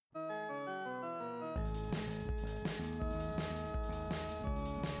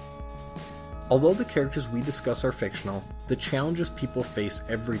Although the characters we discuss are fictional, the challenges people face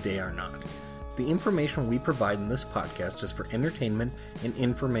every day are not. The information we provide in this podcast is for entertainment and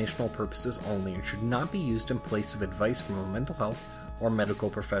informational purposes only and should not be used in place of advice from a mental health or medical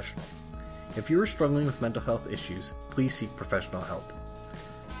professional. If you are struggling with mental health issues, please seek professional help.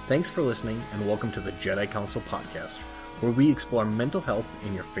 Thanks for listening, and welcome to the Jedi Counsel podcast, where we explore mental health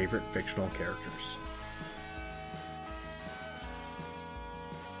in your favorite fictional characters.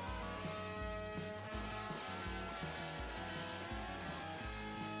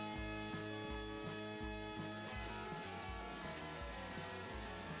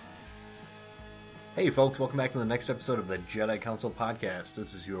 Hey folks, welcome back to the next episode of the Jedi Counsel podcast.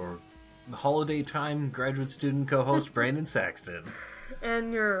 This is your holiday time graduate student co-host, Brandon Saxton.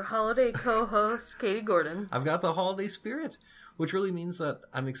 And your holiday co-host, Katie Gordon. I've got the holiday spirit, which really means that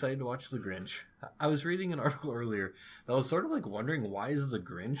I'm excited to watch The Grinch. I was reading an article earlier that was sort of like wondering, why is The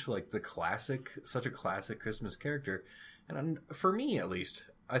Grinch like such a classic Christmas character? And for me, at least,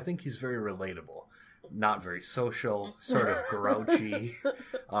 I think he's very relatable. Not very social, sort of grouchy,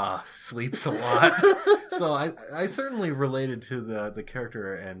 sleeps a lot. So I certainly related to the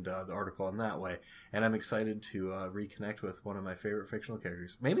character and the article in that way. And I'm excited to reconnect with one of my favorite fictional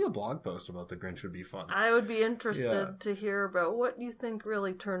characters. Maybe a blog post about the Grinch would be fun. I would be interested to hear about what you think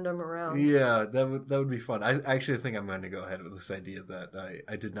really turned him around. Yeah, that would be fun. I actually think I'm going to go ahead with this idea that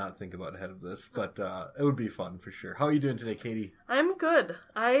I did not think about ahead of this. But it would be fun for sure. How are you doing today, Katie? I'm good.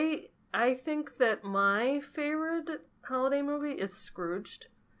 I think that my favorite holiday movie is Scrooged.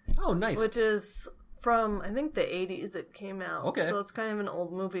 Oh, nice. Which is from, I think, the 80s it came out. Okay. So it's kind of an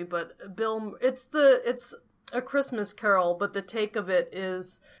old movie, but it's a Christmas Carol, but the take of it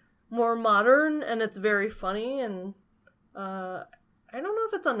is more modern, and it's very funny, and I don't know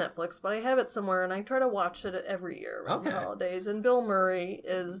if it's on Netflix, but I have it somewhere, and I try to watch it every year around the holidays. And Bill Murray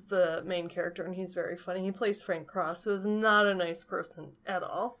is the main character, and he's very funny. He plays Frank Cross, who is not a nice person at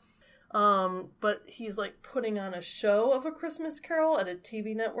all. But he's like putting on a show of A Christmas Carol at a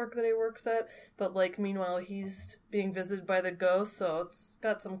TV network that he works at. But like, meanwhile, he's being visited by the ghost, so it's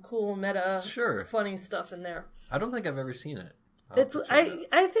got some cool meta, funny stuff in there. I don't think I've ever seen it.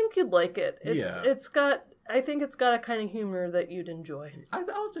 I think you'd like it. I think it's got a kind of humor that you'd enjoy. I'll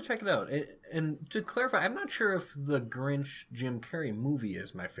have to check it out. And to clarify, I'm not sure if the Grinch Jim Carrey movie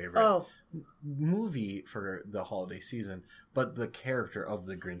is my favorite movie for the holiday season, but the character of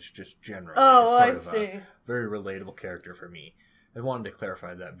the Grinch just generally is sort of a very relatable character for me. I wanted to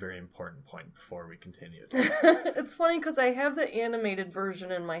clarify that very important point before we continued. It's funny because I have the animated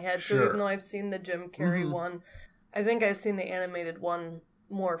version in my head, so even though I've seen the Jim Carrey one, I think I've seen the animated one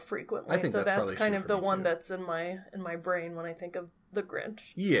more frequently. I think so that's kind of the one too. That's in my brain when I think of the Grinch.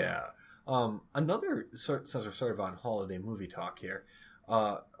 Yeah. Another since we're sort of on holiday movie talk here,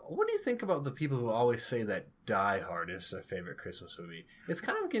 what do you think about the people who always say that Die Hard is their favorite Christmas movie? It's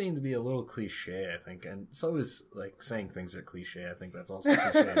kind of getting to be a little cliche, I think, and so is like saying things are cliche. I think that's also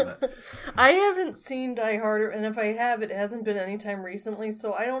cliche. But I haven't seen Die Hard, and if I have, it hasn't been any time recently,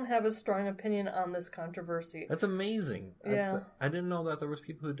 so I don't have a strong opinion on this controversy. That's amazing. Yeah. I didn't know that there was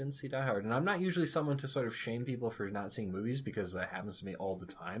people who didn't see Die Hard, and I'm not usually someone to sort of shame people for not seeing movies, because that happens to me all the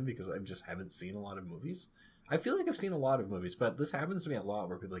time, because I just haven't seen a lot of movies. I feel like I've seen a lot of movies, but this happens to me a lot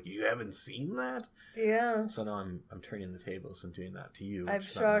where people are like, you haven't seen that? Yeah. So now I'm turning the tables and doing that to you. I've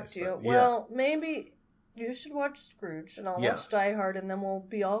shocked you. Well, maybe you should watch Scrooge, and I'll watch Die Hard, and then we'll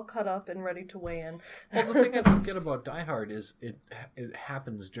be all cut up and ready to weigh in. Well, the thing I don't get about Die Hard is it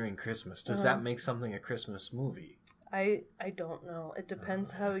happens during Christmas. Does that make something a Christmas movie? I don't know. It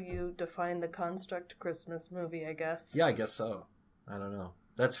depends how you define the construct Christmas movie, I guess. Yeah, I guess so. I don't know.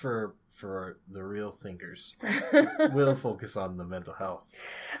 That's for the real thinkers. We'll focus on the mental health.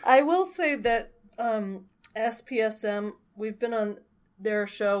 I will say that SPSM, we've been on their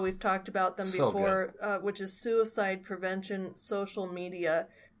show, we've talked about them before, which is Suicide Prevention Social Media.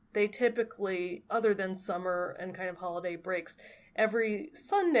 They typically, other than summer and kind of holiday breaks, every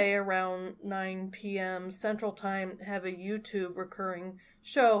Sunday around 9 p.m. Central Time have a YouTube recurring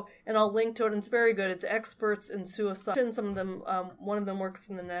show, and I'll link to it, and it's very good. It's experts in suicide. And some of them, one of them works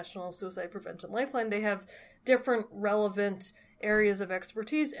in the National Suicide Prevention Lifeline. They have different relevant areas of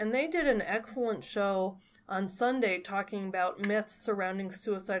expertise, and they did an excellent show on Sunday talking about myths surrounding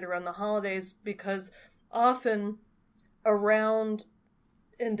suicide around the holidays, because often around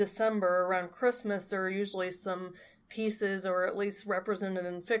in December, around Christmas, there are usually some pieces, or at least represented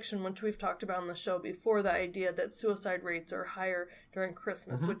in fiction, which we've talked about on the show before, the idea that suicide rates are higher during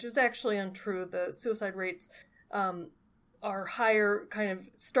Christmas, which is actually untrue. The suicide rates are higher kind of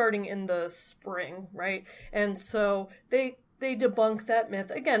starting in the spring, right? And so they they debunk that myth.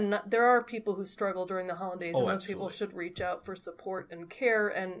 Again, there are people who struggle during the holidays, and those absolutely. people should reach out for support and care,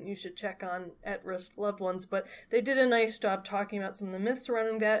 and you should check on at-risk loved ones. But they did a nice job talking about some of the myths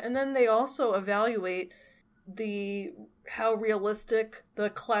surrounding that, and then they also evaluate how realistic the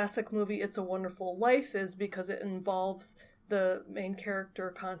classic movie It's a Wonderful Life is, because it involves the main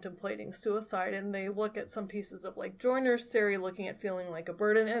character contemplating suicide, and they look at some pieces of like Joyner's theory, looking at feeling like a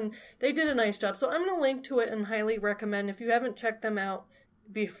burden, and they did a nice job. So I'm going to link to it and highly recommend, if you haven't checked them out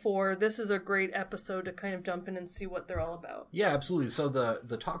before, this is a great episode to kind of jump in and see what they're all about. Yeah, absolutely. So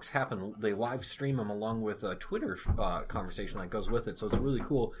the talks happen, they live stream them along with a Twitter conversation that goes with it, so it's really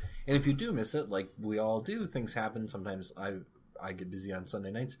cool. And if you do miss it, like we all do, things happen. Sometimes I get busy on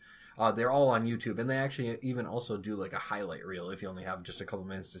Sunday nights. They're all on YouTube, and they actually even also do like a highlight reel if you only have just a couple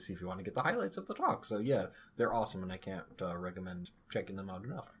minutes to see if you want to get the highlights of the talk. So yeah, they're awesome, and I can't recommend checking them out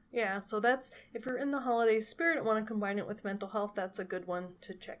enough. Yeah, so that's, if you're in the holiday spirit and want to combine it with mental health, that's a good one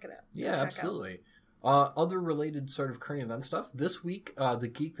to check it out. Yeah, absolutely. Other related sort of current event stuff. This week,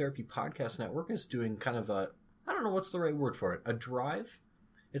 the Geek Therapy Podcast Network is doing kind of I don't know what's the right word for it, a drive?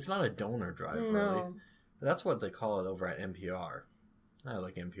 It's not a donor drive, no. Really. That's what they call it over at NPR. I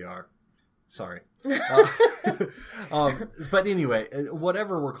like NPR. Sorry. But anyway,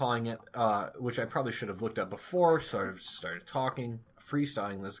 whatever we're calling it, which I probably should have looked up before, sort of started talking,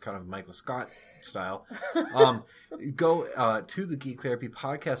 freestyling this kind of Michael Scott style. Go to the Geek Therapy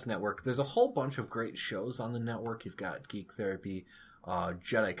Podcast Network. There's a whole bunch of great shows on the network. You've got Geek Therapy,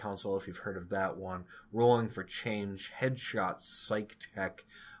 Jedi Counsel, if you've heard of that one, Rolling for Change, Headshots, Psych Tech,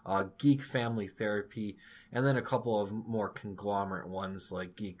 Geek Family Therapy, and then a couple of more conglomerate ones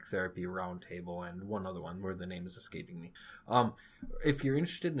like Geek Therapy Roundtable and one other one where the name is escaping me. If you're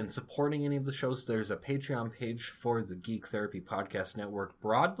interested in supporting any of the shows, there's a Patreon page for the Geek Therapy Podcast Network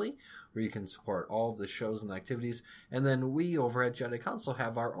broadly, where you can support all of the shows and activities. And then we over at Jedi Counsel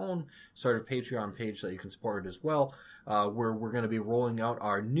have our own sort of Patreon page that you can support as well, where we're going to be rolling out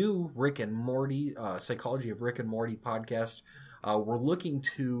our new Rick and Morty, Psychology of Rick and Morty podcast. We're looking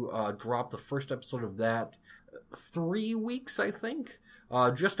to drop the first episode of that 3 weeks, I think.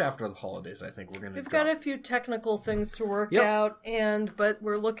 Just after the holidays, I think we're going to. We've got a few technical things to work out, but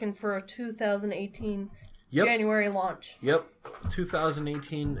we're looking for a 2018 January launch. Yep,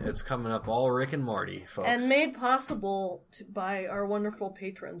 2018. It's coming up. All Rick and Morty, folks, and made possible by our wonderful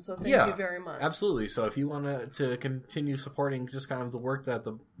patrons. So thank you very much. Absolutely. So if you want to continue supporting just kind of the work that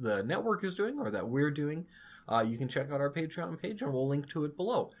the network is doing or that we're doing, you can check out our Patreon page, and we'll link to it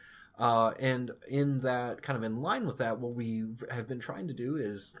below. And in that, kind of in line with that, what we have been trying to do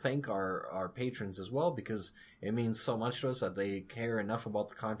is thank our patrons as well, because it means so much to us that they care enough about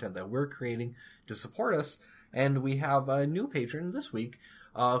the content that we're creating to support us. And we have a new patron this week,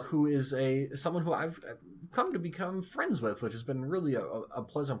 who is someone who I've come to become friends with, which has been really a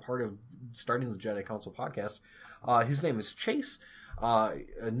pleasant part of starting the Jedi Council podcast. His name is Chase.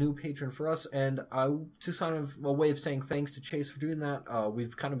 A new patron for us, and to kind of a way of saying thanks to Chase for doing that,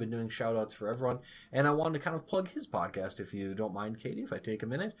 we've kind of been doing shout outs for everyone, and I wanted to kind of plug his podcast, if you don't mind, Katie, if I take a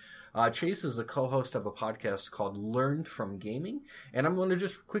minute. Chase is a co-host of a podcast called Learned from Gaming, and I'm going to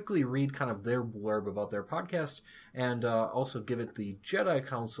just quickly read kind of their blurb about their podcast, and also give it the Jedi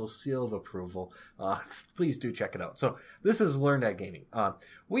Council seal of approval. Please do check it out. So this is Learned at Gaming.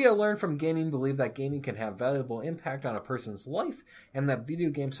 We at Learned from Gaming believe that gaming can have valuable impact on a person's life, and that video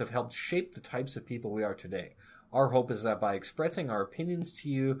games have helped shape the types of people we are today. Our hope is that by expressing our opinions to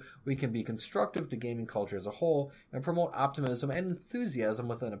you, we can be constructive to gaming culture as a whole and promote optimism and enthusiasm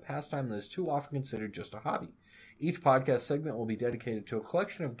within a pastime that is too often considered just a hobby. Each podcast segment will be dedicated to a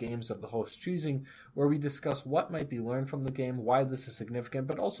collection of games of the host's choosing, where we discuss what might be learned from the game, why this is significant,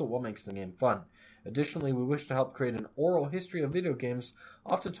 but also what makes the game fun. Additionally, we wish to help create an oral history of video games,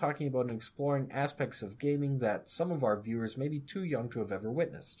 often talking about and exploring aspects of gaming that some of our viewers may be too young to have ever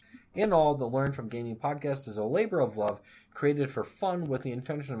witnessed. In all, the Learn from Gaming podcast is a labor of love, created for fun with the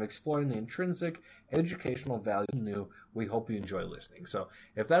intention of exploring the intrinsic educational value new. We hope you enjoy listening. So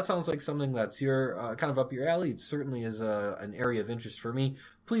if that sounds like something that's your kind of up your alley, it certainly is an area of interest for me.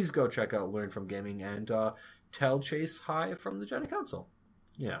 Please go check out Learn from Gaming and tell Chase hi from the Jedi Council.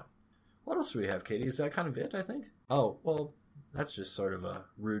 Yeah. What else do we have, Katie? Is that kind of it, I think? Oh, well, That's just sort of a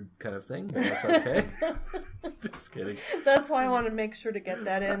rude kind of thing. That's okay. Just kidding. That's why I want to make sure to get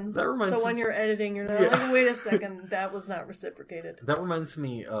that in. That reminds so when you're editing, you're like, wait a second, that was not reciprocated. That reminds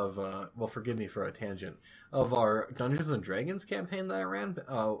me of, well, forgive me for a tangent, of our Dungeons and Dragons campaign that I ran.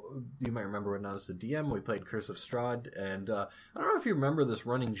 You might remember when I was the DM, we played Curse of Strahd, and I don't know if you remember this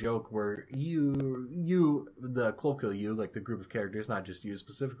running joke where you, the colloquial you, like the group of characters, not just you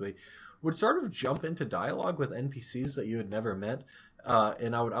specifically, would sort of jump into dialogue with NPCs that you had never met.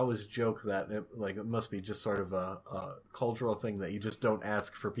 And I would always joke that it must be just sort of a cultural thing that you just don't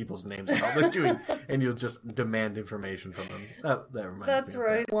ask for people's names and how they're doing, and you'll just demand information from them. That reminds me. That's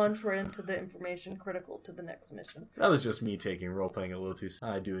right. Launch right into the information critical to the next mission. That was just me taking role-playing a little too...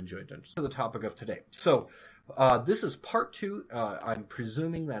 I do enjoy Dungeons. To the topic of today. So, this is part 2. I'm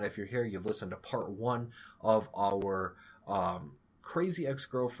presuming that if you're here, you've listened to part 1 of our... Crazy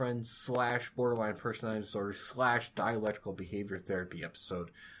Ex-Girlfriend / borderline personality disorder / dialectical behavior therapy episode.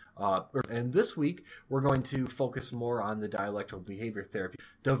 And this week, we're going to focus more on the dialectical behavior therapy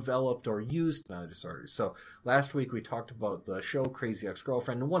developed or used personality disorders. So last week, we talked about the show Crazy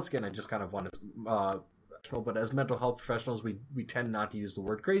Ex-Girlfriend. And once again, I just kind of want to... but as mental health professionals, we tend not to use the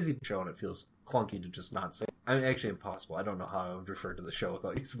word crazy show, and it feels clunky to just not say. I mean, actually impossible. I don't know how I would refer to the show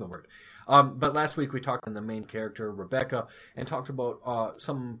without using the word. But last week we talked on the main character, Rebecca, and talked about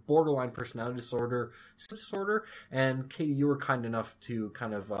some borderline personality disorder, and Katie, you were kind enough to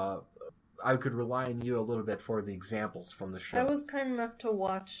kind of... I could rely on you a little bit for the examples from the show. I was kind enough to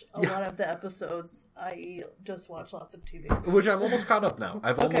watch a lot of the episodes, i.e. just watch lots of TV. Which I'm almost caught up now.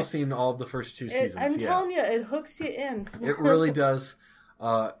 I've almost seen all of the first 2 seasons. I'm telling you, it hooks you in. It really does.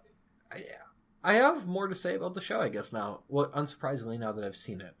 I have more to say about the show, I guess, now. Well, unsurprisingly, now that I've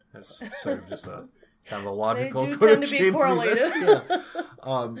seen it. It's sort of just a kind of a logical... They do tend to be correlated.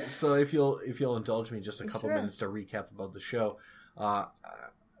 Yeah. So if you'll indulge me just a couple minutes to recap about the show...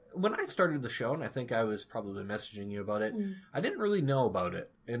 when I started the show, and I think I was probably messaging you about it, I didn't really know about it.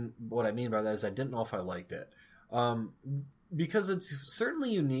 And what I mean by that is I didn't know if I liked it. Because it's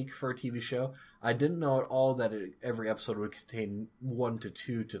certainly unique for a TV show. I didn't know at all that every episode would contain 1 to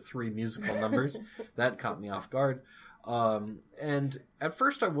 2 to 3 musical numbers. That caught me off guard. And at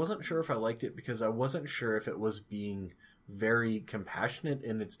first I wasn't sure if I liked it because I wasn't sure if it was being very compassionate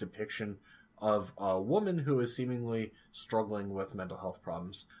in its depiction of a woman who is seemingly struggling with mental health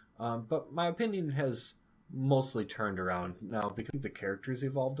problems. But my opinion has mostly turned around now because the characters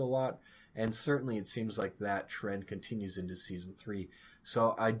evolved a lot, and certainly it seems like that trend continues into season 3.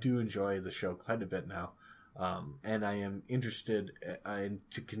 So I do enjoy the show quite a bit now, and I am interested in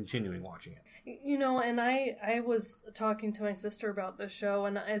continuing watching it. You know, and I was talking to my sister about this show,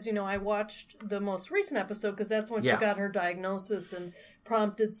 and as you know, I watched the most recent episode because that's when she got her diagnosis and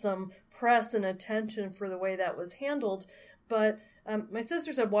prompted some press and attention for the way that was handled. But my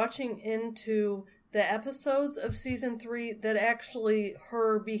sister said watching into the episodes of season 3 that actually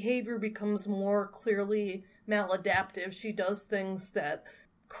her behavior becomes more clearly maladaptive. She does things that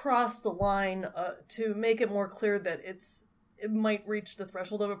cross the line to make it more clear that it might reach the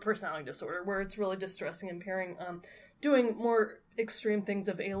threshold of a personality disorder where it's really distressing and impairing, doing more extreme things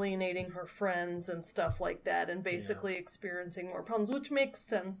of alienating her friends and stuff like that, and basically experiencing more problems, which makes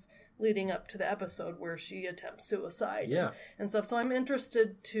sense leading up to the episode where she attempts suicide and stuff. So I'm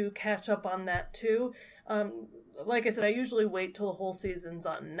interested to catch up on that too. Like I said, I usually wait till the whole season's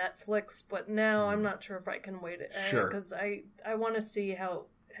on Netflix, but now I'm not sure if I can wait because I want to see how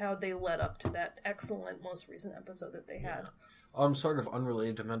they led up to that excellent most recent episode that they had. Sort of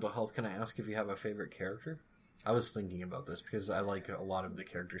unrelated to mental health, can I ask if you have a favorite character? I was thinking about this because I like a lot of the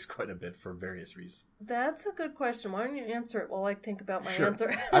characters quite a bit for various reasons. That's a good question. Why don't you answer it while I think about my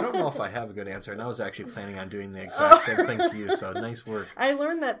answer? I don't know if I have a good answer, and I was actually planning on doing the exact same thing to you, so nice work. I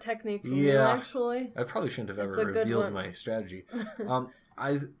learned that technique from you, actually. I probably shouldn't have ever revealed my strategy.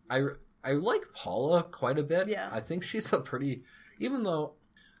 I like Paula quite a bit. Yeah. I think she's a pretty... Even though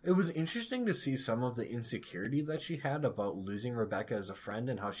it was interesting to see some of the insecurity that she had about losing Rebecca as a friend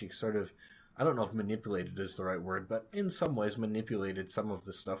and how she sort of... I don't know if manipulated is the right word, but in some ways manipulated some of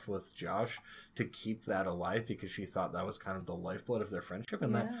the stuff with Josh to keep that alive because she thought that was kind of the lifeblood of their friendship.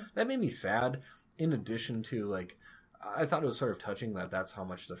 And that made me sad, in addition to, like, I thought it was sort of touching that that's how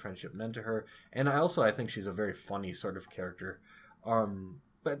much the friendship meant to her. And I think she's a very funny sort of character.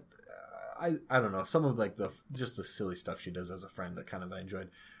 But I don't know, some of, like, just the silly stuff she does as a friend that kind of I enjoyed.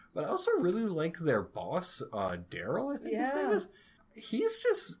 But I also really like their boss, Daryl, I think his name is. He's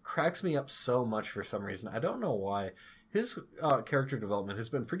just cracks me up so much for some reason. I don't know why. His character development has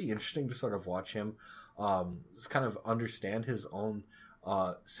been pretty interesting to sort of watch him kind of understand his own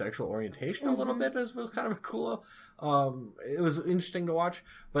sexual orientation a little bit was kind of cool. It was interesting to watch,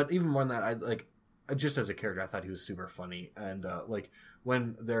 but even more than that, just as a character, I thought he was super funny. And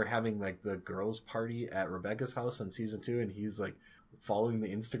when they're having the girls' party at Rebecca's house in season 2, and he's following the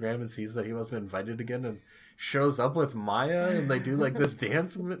Instagram and sees that he wasn't invited again, and shows up with Maya, and they do this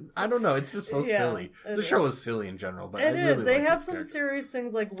dance. I don't know, it's just so silly. The show is silly in general, but it is. Really they have some serious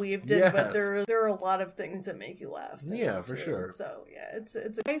things weaved in, but there are a lot of things that make you laugh. Yeah, for sure. So yeah, it's.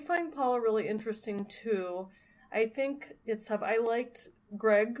 I find Paula really interesting too. I think it's tough. I liked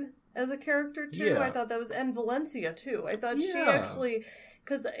Greg as a character too. Yeah. I thought that was, and Valencia too. I thought she actually,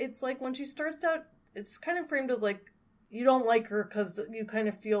 because it's when she starts out, it's kind of framed as you don't like her because you kind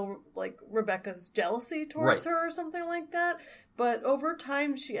of feel Rebecca's jealousy towards her or something like that. But over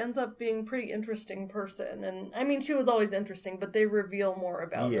time, she ends up being a pretty interesting person. And I mean, she was always interesting, but they reveal more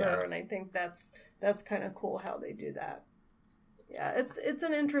about her. And I think that's kind of cool how they do that. Yeah, it's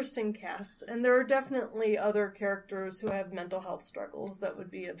an interesting cast. And there are definitely other characters who have mental health struggles that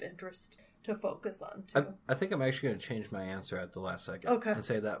would be of interest to focus on, too. I think I'm actually going to change my answer at the last second. Okay. And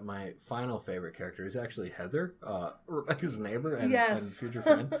say that my final favorite character is actually Heather, Rebecca's neighbor and future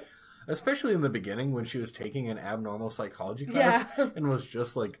friend. Especially in the beginning when she was taking an abnormal psychology class and was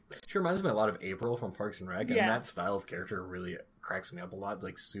just she reminds me a lot of April from Parks and Rec, and that style of character really cracks me up a lot,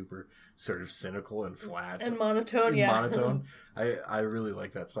 super sort of cynical and flat. And monotone, monotone. I really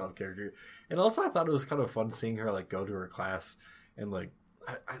like that style of character. And also I thought it was kind of fun seeing her go to her class and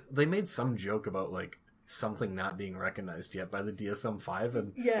they made some joke about something not being recognized yet by the DSM-5,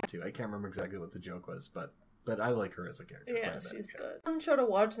 and I can't remember exactly what the joke was, but I like her as a character. Yeah, she's good. Fun show to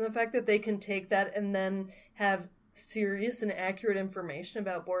watch, and the fact that they can take that and then have serious and accurate information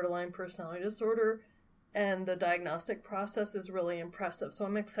about borderline personality disorder and the diagnostic process is really impressive. So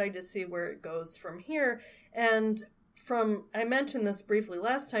I'm excited to see where it goes from here. And I mentioned this briefly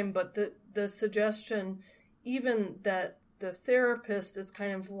last time, but the suggestion, even that the therapist is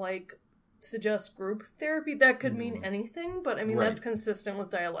kind of suggests group therapy, that could mean anything, but I mean that's consistent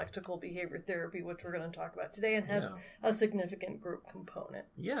with dialectical behavior therapy, which we're going to talk about today, and has a significant group component.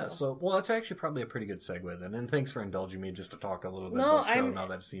 Yeah, so that's actually probably a pretty good segue then, and thanks for indulging me just to talk a little bit about the show now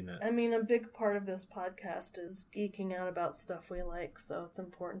that I've seen it. I mean, a big part of this podcast is geeking out about stuff we like, so it's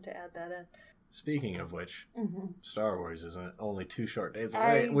important to add that in. Speaking of which, Star Wars is only 2 short days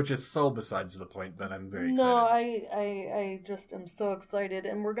away, which is so besides the point, but I'm very excited. No, I just am so excited,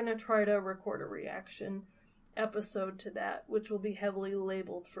 and we're going to try to record a reaction episode to that, which will be heavily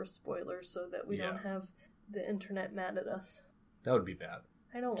labeled for spoilers so that we don't have the internet mad at us. That would be bad.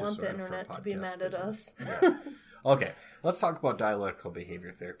 I don't want the internet to be mad at us. Yeah. Okay, let's talk about dialectical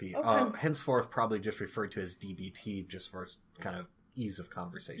behavior therapy. Okay. Henceforth, probably just referred to as DBT, just for kind of ease of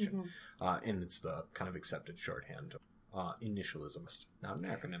conversation, and it's the kind of accepted shorthand. Initialism, not an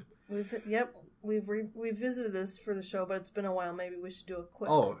acronym. We've visited this for the show, but it's been a while. Maybe we should do a quick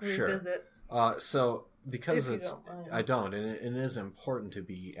revisit. So because I don't, and it is important to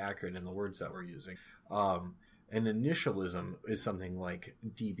be accurate in the words that we're using. An initialism is something like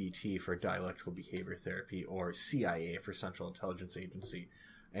DBT for dialectical behavior therapy, or CIA for Central Intelligence Agency.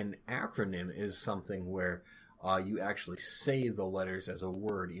 An acronym is something where you actually say the letters as a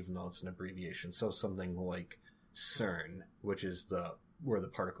word, even though it's an abbreviation. So something like CERN, which is where the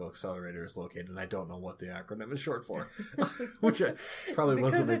particle accelerator is located, and I don't know what the acronym is short for, which probably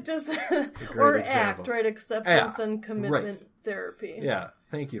wasn't a great example. ACT, right? Acceptance and Commitment Therapy. Yeah,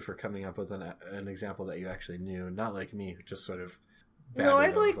 thank you for coming up with an example that you actually knew, not like me, just sort of. No,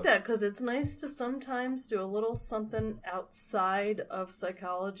 I like that because it's nice to sometimes do a little something outside of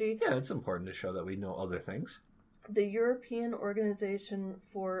psychology. Yeah, it's important to show that we know other things. The European Organization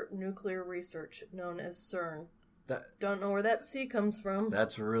for Nuclear Research, known as CERN. Don't know where that C comes from.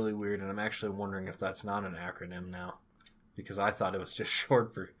 That's really weird, and I'm actually wondering if that's not an acronym now, because I thought it was just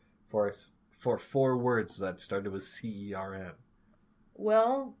short for 4 words that started with CERN.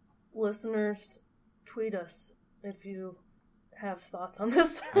 Well, listeners, tweet us if you have thoughts on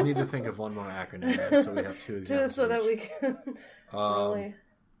this. I need to think of one more acronym, then, so we have 2 examples. So that we can really.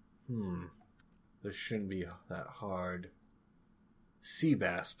 This shouldn't be that hard.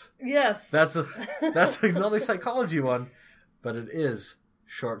 CBASP. Yes. That's another psychology one, but it is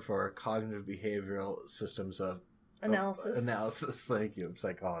short for Cognitive Behavioral Systems of Analysis. Thank you.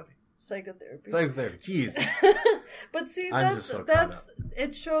 Psychology. Psychotherapy. Jeez. But see,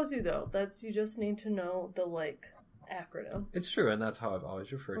 it shows you though. You just need to know the acronym. It's true, and that's how I've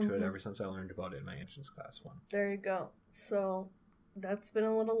always referred to it ever since I learned about it in my Ancients Class 1. There you go. So that's been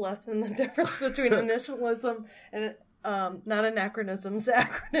a little lesson, the difference between initialism and not anachronisms,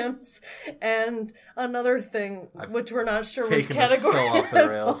 acronyms, and another thing which we're not sure which category. So off the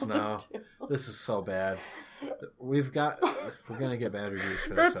rails now. This is so bad. We're gonna get bad reviews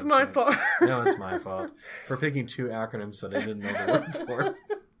for this. That's my fault. No, it's my fault for picking 2 acronyms that I didn't know the words for.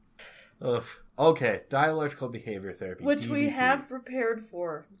 Ugh. Okay, dialectical behavior therapy, which DBT. We have prepared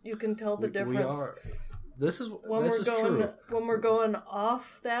for. You can tell the difference. We are. This is true. When we're going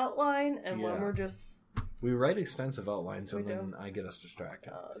off the outline, and when we're just. We write extensive outlines, and then I get us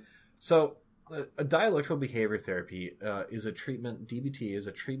distracted. So, a dialectical behavior therapy is a treatment. DBT is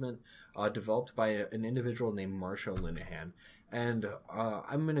a treatment developed by an individual named Marsha Linehan. And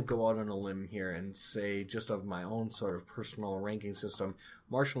I'm going to go out on a limb here and say, just of my own sort of personal ranking system,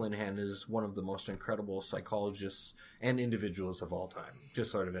 Marsha Linehan is one of the most incredible psychologists and individuals of all time,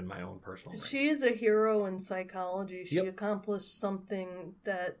 just sort of in my own personal ranking. She's a hero in psychology. She accomplished something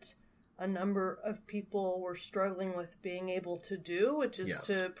that a number of people were struggling with being able to do, which is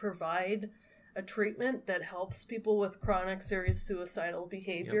to provide a treatment that helps people with chronic serious suicidal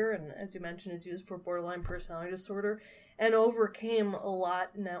behavior, and as you mentioned is used for borderline personality disorder, and overcame a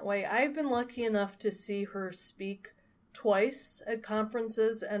lot in that way. I've been lucky enough to see her speak twice at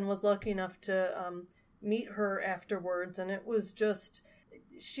conferences and was lucky enough to meet her afterwards, and it was just,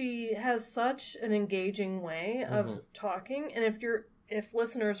 she has such an engaging way of talking, and if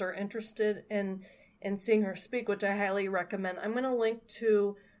listeners are interested in seeing her speak, which I highly recommend, I'm going to link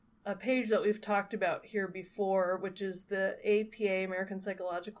to a page that we've talked about here before, which is the APA, American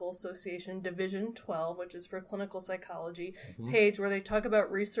Psychological Association, Division 12, which is for clinical psychology, page where they talk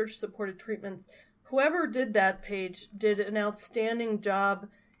about research-supported treatments. Whoever did that page did an outstanding job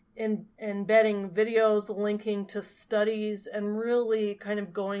in embedding videos, linking to studies, and really kind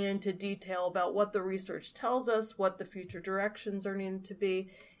of going into detail about what the research tells us, what the future directions are needed to be,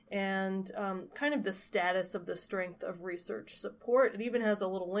 and kind of the status of the strength of research support. It even has a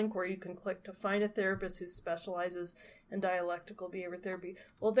little link where you can click to find a therapist who specializes in dialectical behavior therapy.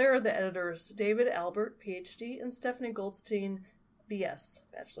 Well, there are the editors, David Albert, PhD, and Stephanie Goldstein, BS,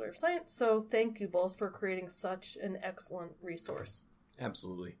 Bachelor of Science. So thank you both for creating such an excellent resource.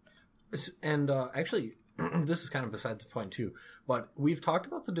 Absolutely. And actually, this is kind of besides the point too, but we've talked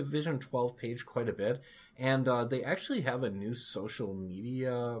about the Division 12 page quite a bit, and they actually have a new social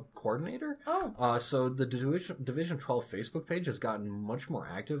media coordinator. So the Division 12 Facebook page has gotten much more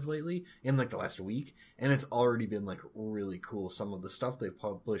active lately in like the last week, and it's already been like really cool. Some of the stuff they've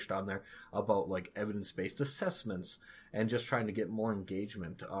published on there about like evidence-based assessments and just trying to get more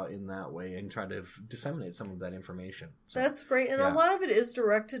engagement in that way and try to disseminate some of that information. So, that's great. And a lot of it is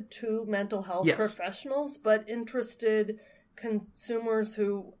directed to mental health professionals, but interested consumers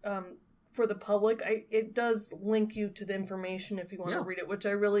who, for the public, it does link you to the information if you want to read it, which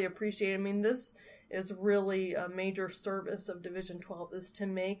I really appreciate. I mean, this is really a major service of Division 12, is to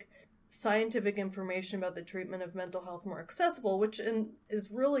make scientific information about the treatment of mental health more accessible, which is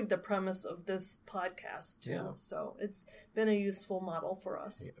really the premise of this podcast too. Yeah. So it's been a useful model for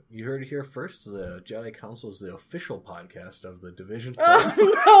us. You heard it here first. The Jedi Counsel is the official podcast of the Division 12.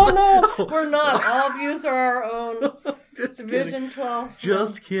 No, we're not. All views are our own. Division 12.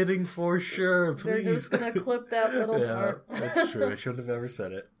 Just kidding, for sure. Please. They're just going to clip that little part. That's true. I shouldn't have ever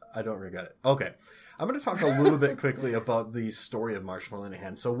said it. I don't regret it. Okay. I'm going to talk a little bit quickly about the story of Marsha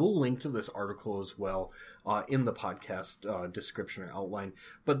Linehan. So we'll link to this article as well in the podcast description or outline.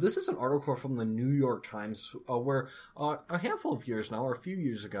 But this is an article from the New York Times where a handful of years now, or a few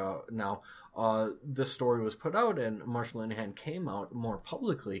years ago now, this story was put out, and Marsha Linehan came out more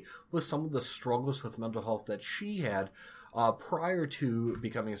publicly with some of the struggles with mental health that she had prior to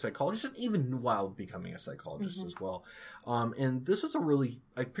becoming a psychologist, and even while becoming a psychologist as well. And this was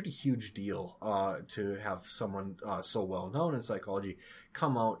a pretty huge deal to have someone so well known in psychology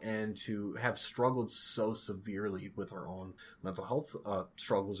come out and to have struggled so severely with her own mental health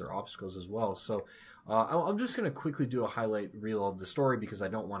struggles or obstacles as well. So I'm just going to quickly do a highlight reel of the story because I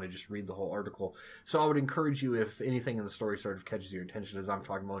don't want to just read the whole article. So I would encourage you, if anything in the story sort of catches your attention as I'm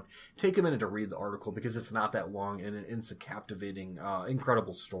talking about, take a minute to read the article because it's not that long and it's a captivating,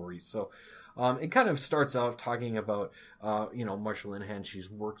 incredible story. So it kind of starts out talking about, Marsha Linehan. She's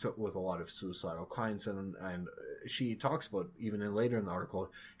worked with a lot of suicidal clients, and she talks about, even later in the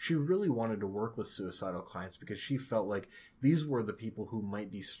article, she really wanted to work with suicidal clients because she felt like these were the people who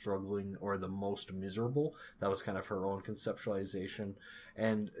might be struggling or the most miserable. That was kind of her own conceptualization.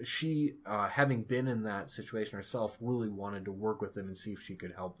 And she, having been in that situation herself, really wanted to work with them and see if she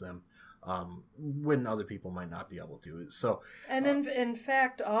could help them when other people might not be able to. So, and in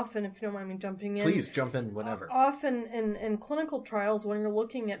fact, often, if you don't mind me jumping in, please jump in whenever. Often in clinical trials, when you're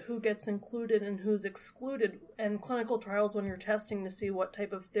looking at who gets included and who's excluded, and clinical trials when you're testing to see what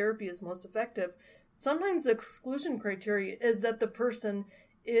type of therapy is most effective, sometimes the exclusion criteria is that the person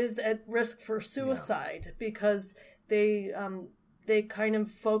is at risk for suicide because they kind of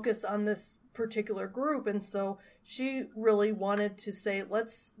focus on this particular group, and so she really wanted to say,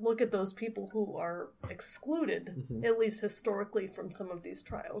 let's look at those people who are excluded, at least historically, from some of these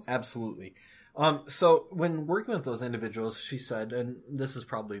trials. Absolutely. So when working with those individuals, she said, and this is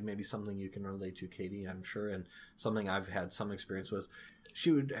probably maybe something you can relate to, Katie, I'm sure, and something I've had some experience with,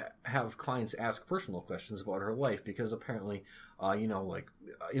 she would have clients ask personal questions about her life because apparently, like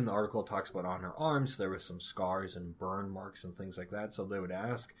in the article it talks about on her arms, there were some scars and burn marks and things like that. So they would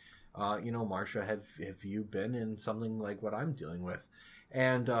ask, Marcia, have you been in something like what I'm dealing with?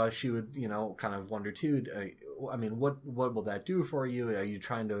 And she would, kind of wonder too, what will that do for you? Are you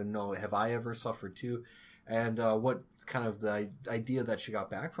trying to know, have I ever suffered too? And what kind of the idea that she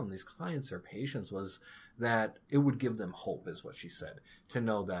got back from these clients or patients was that it would give them hope, is what she said, to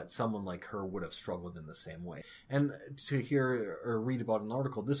know that someone like her would have struggled in the same way. And to hear or read about an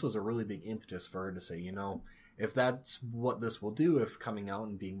article, this was a really big impetus for her to say, if that's what this will do, if coming out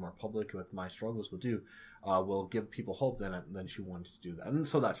and being more public with my struggles will give people hope, then she wanted to do that. And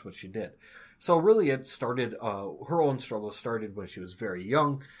so that's what she did. So really it started, her own struggle started when she was very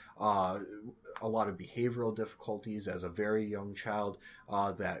young. A lot of behavioral difficulties as a very young child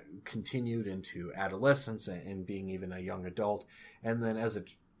that continued into adolescence and being even a young adult. And then as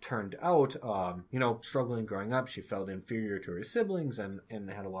it turned out, struggling growing up, she felt inferior to her siblings and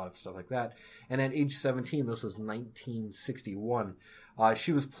had a lot of stuff like that. And at age 17, this was 1961,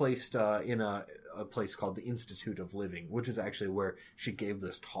 she was placed in a place called the Institute of Living, which is actually where she gave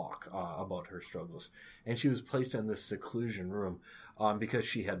this talk about her struggles. And she was placed in this seclusion room because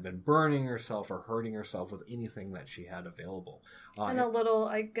she had been burning herself or hurting herself with anything that she had available. And a little,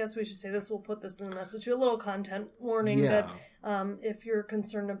 I guess we should say this, we'll put this in the message, a little content warning that if you're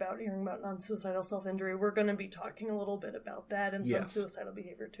concerned about hearing about non-suicidal self-injury, we're going to be talking a little bit about that and some suicidal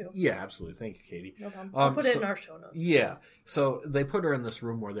behavior too. Yeah, absolutely. Thank you, Katie. No problem. I'll put it in our show notes. Yeah. So they put her in this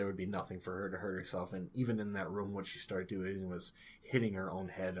room where there would be nothing for her to hurt herself. And even in that room, what she started doing was hitting her own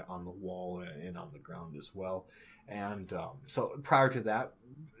head on the wall and on the ground as well. And so prior to that,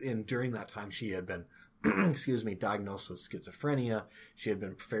 and during that time, she had been diagnosed with schizophrenia. She had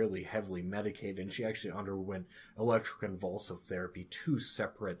been fairly heavily medicated, and she actually underwent electroconvulsive therapy, 2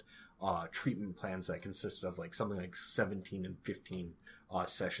 separate treatment plans that consisted of something like 17 and 15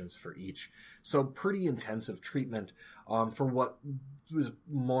 sessions for each. So pretty intensive treatment for what was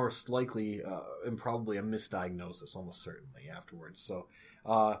most likely and probably a misdiagnosis, almost certainly afterwards. So,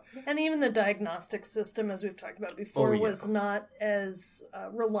 and even the diagnostic system, as we've talked about before, was not as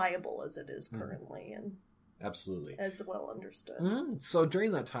reliable as it is currently, and absolutely as well understood. So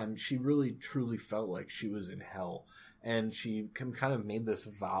during that time, she really truly felt like she was in hell, and she kind of made this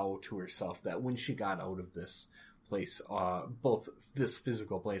vow to herself that when she got out of this place, both this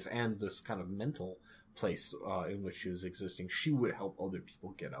physical place and this kind of mental place in which she was existing, she would help other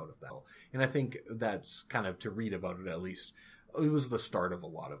people get out of that. And I think that's kind of, to read about it at least, it was the start of a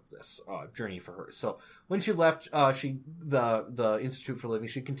lot of this journey for her. So when she left the Institute for Living,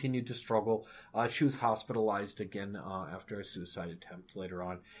 she continued to struggle. She was hospitalized again after a suicide attempt later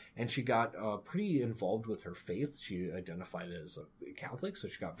on, and she got pretty involved with her faith. She identified as a Catholic, so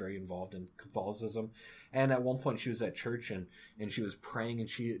she got very involved in Catholicism. And at one point she was at church and she was praying, and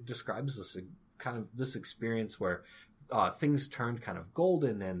she describes this experience where things turned kind of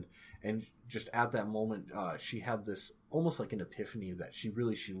golden, and just at that moment, she had this almost like an epiphany that she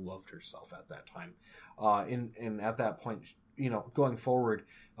loved herself at that time. And at that point, going forward,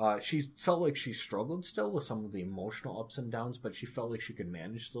 she felt like she struggled still with some of the emotional ups and downs, but she felt like she could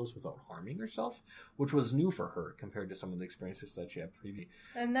manage those without harming herself, which was new for her compared to some of the experiences that she had previously.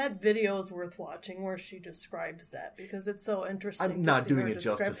 And that video is worth watching where she describes that, because it's so interesting. I'm not doing it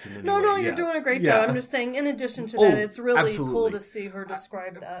justice in any way. No, you're doing a great job. I'm just saying, in addition to that, it's really cool to see her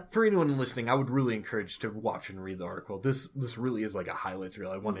describe that. For anyone listening, I would really encourage to watch and read the article. This really is like a highlights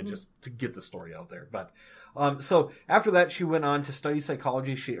reel. I wanted just to get the story out there. But so after that, she went on to study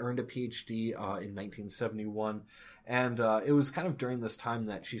psychology. She earned a PhD in 1971. And it was kind of during this time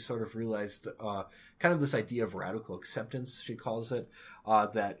that she sort of realized kind of this idea of radical acceptance, she calls it,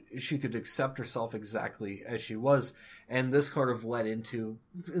 that she could accept herself exactly as she was. And this sort of led into,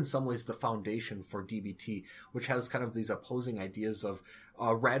 in some ways, the foundation for DBT, which has kind of these opposing ideas of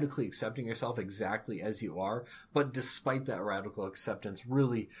radically accepting yourself exactly as you are, but despite that radical acceptance,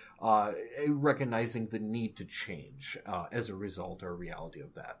 really recognizing the need to change as a result or reality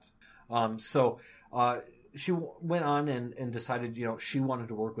of that. She went on and decided, she wanted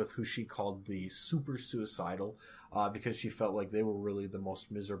to work with who she called the super suicidal, because she felt like they were really the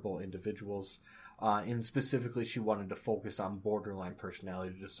most miserable individuals. And specifically, she wanted to focus on borderline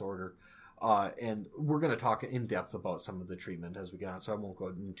personality disorder. And we're going to talk in depth about some of the treatment as we get on, so I won't go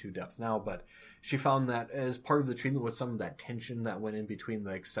into depth now, but she found that as part of the treatment with some of that tension that went in between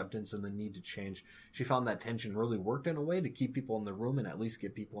the acceptance and the need to change, she found that tension really worked in a way to keep people in the room and at least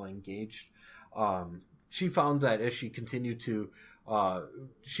get people engaged. She found that as she continued to,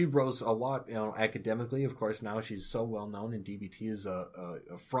 she rose a lot, academically. Of course, now she's so well known, and DBT is a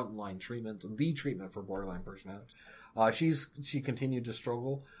frontline treatment, the treatment for borderline personality. She continued to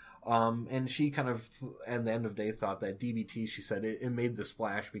struggle, and she kind of, at the end of the day, thought that DBT, she said, it made the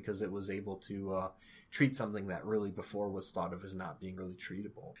splash because it was able to treat something that really before was thought of as not being really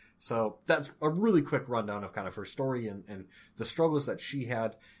treatable. So that's a really quick rundown of kind of her story and the struggles that she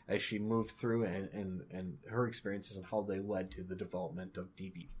had as she moved through and her experiences and how they led to the development of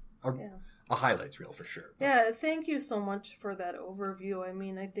DBT. A highlights reel for sure. Yeah, thank you so much for that overview. I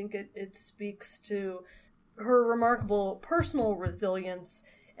mean, I think it speaks to her remarkable personal resilience,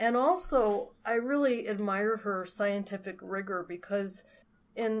 and also I really admire her scientific rigor, because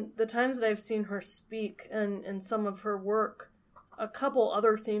in the times that I've seen her speak and in some of her work, a couple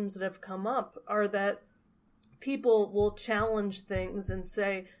other themes that have come up are that people will challenge things and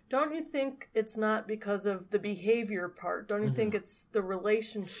say, don't you think it's not because of the behavior part? Don't you think it's the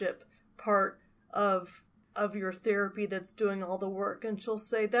relationship part of your therapy that's doing all the work? And she'll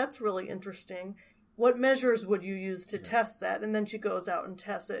say, that's really interesting. What measures would you use to test that? And then she goes out and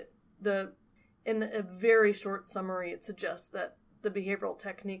tests it. In a very short summary, it suggests that the behavioral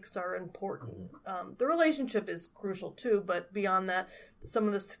techniques are important. The relationship is crucial too, but beyond that, some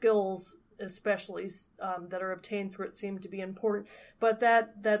of the skills, especially that are obtained through it, seem to be important. But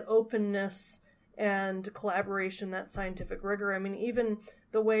that openness and collaboration, that scientific rigor, I mean, even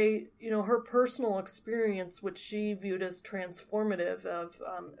the way, her personal experience, which she viewed as transformative of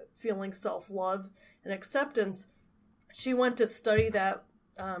feeling self-love and acceptance, she went to study that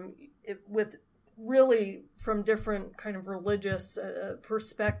with really from different kind of religious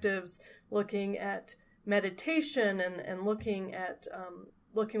perspectives, looking at meditation and looking at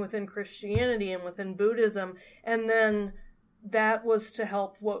looking within Christianity and within Buddhism, and then that was to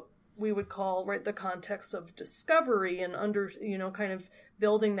help what we would call the context of discovery and kind of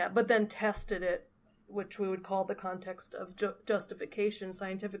building that, but then tested it, which we would call the context of justification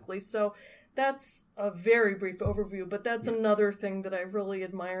scientifically. So that's a very brief overview, but that's another thing that I really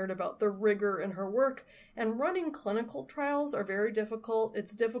admired about the rigor in her work. And running clinical trials are very difficult.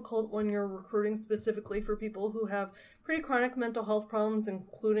 It's difficult when you're recruiting specifically for people who have pretty chronic mental health problems,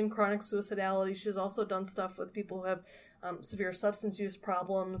 including chronic suicidality. She's also done stuff with people who have severe substance use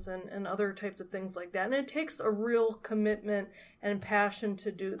problems and other types of things like that. And it takes a real commitment and passion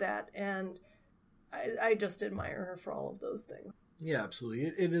to do that. And I just admire her for all of those things. Yeah, absolutely.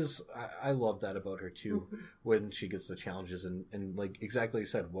 It is. I love that about her too, when she gets the challenges and like exactly you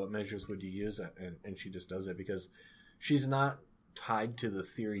said, what measures would you use? And she just does it because she's not tied to the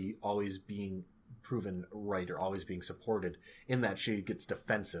theory always being proven right or always being supported, in that she gets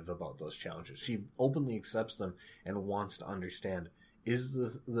defensive about those challenges. She openly accepts them and wants to understand, is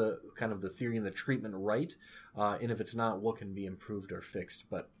the kind of the theory and the treatment right? And if it's not, what can be improved or fixed?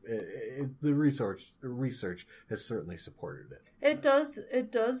 But the research has certainly supported it. It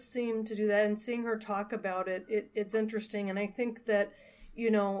does seem to do that. And seeing her talk about it's interesting. And I think that,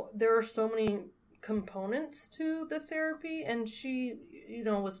 there are so many components to the therapy. And she,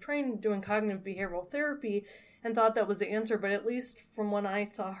 was trained doing cognitive behavioral therapy and thought that was the answer. But at least from when I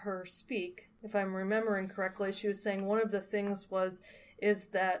saw her speak, if I'm remembering correctly, she was saying one of the things is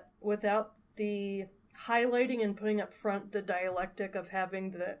that without the highlighting and putting up front the dialectic of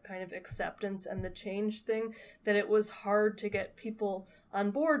having the kind of acceptance and the change thing, that it was hard to get people on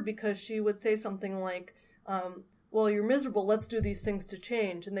board, because she would say something like, well, you're miserable, let's do these things to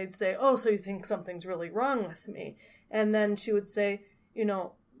change. And they'd say, oh, so you think something's really wrong with me. And then she would say,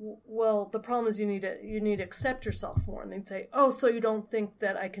 well, the problem is you need to accept yourself more. And they'd say, oh, so you don't think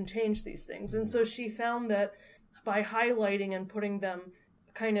that I can change these things. And so she found that by highlighting and putting them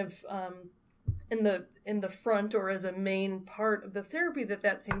kind of in the front or as a main part of the therapy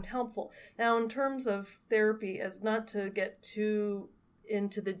that seemed helpful. Now, in terms of therapy, as not to get too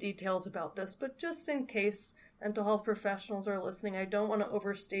into the details about this, but just in case mental health professionals are listening, I don't want to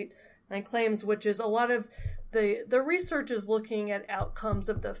overstate my claims, which is a lot of the research is looking at outcomes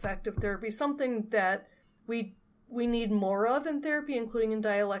of the effective therapy, something that we need more of in therapy, including in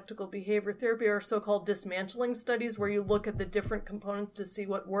dialectical behavior therapy, or so-called dismantling studies, where you look at the different components to see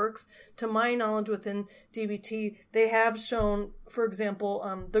what works. To my knowledge, within DBT, they have shown, for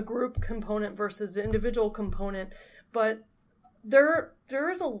example, the group component versus the individual component, but there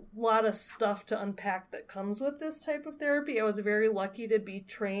is a lot of stuff to unpack that comes with this type of therapy. I was very lucky to be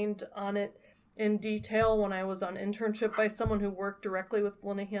trained on it in detail when I was on internship by someone who worked directly with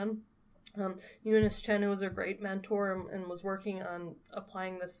Linehan. Eunice Chen, who was a great mentor and was working on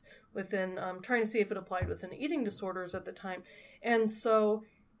applying this within, trying to see if it applied within eating disorders at the time. And so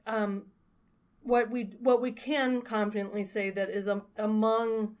what we can confidently say that is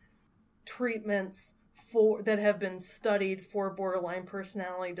among treatments that have been studied for borderline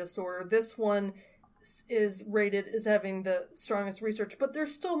personality disorder, this one is rated as having the strongest research, but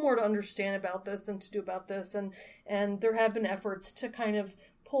there's still more to understand about this and to do about this, and there have been efforts to kind of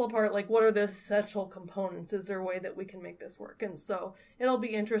pull apart, like, what are the essential components? Is there a way that we can make this work? And so it'll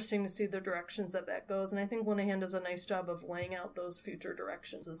be interesting to see the directions that goes, and I think Linehan does a nice job of laying out those future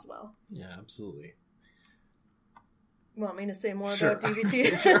directions as well. Yeah, absolutely. You want me to say more Sure. about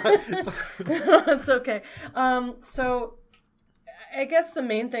DBT? Sure. It's okay. So I guess the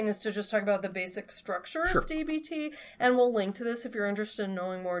main thing is to just talk about the basic structure Sure. of DBT, and we'll link to this if you're interested in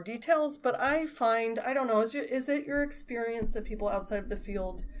knowing more details. But I don't know, is it your experience that people outside of the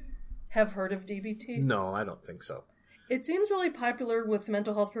field have heard of DBT? No, I don't think so. It seems really popular with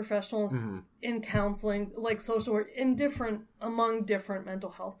mental health professionals in counseling, like social work, among different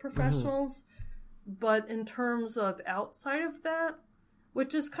mental health professionals. But in terms of outside of that,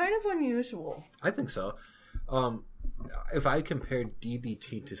 which is kind of unusual. I think so. If I compared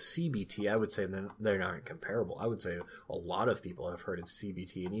DBT to CBT, I would say they're not comparable. I would say a lot of people have heard of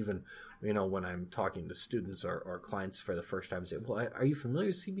CBT, and even, when I'm talking to students or clients for the first time, say, well, are you familiar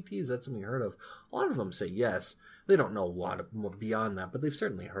with CBT? Is that something you heard of? A lot of them say yes. They don't know a lot beyond that, but they've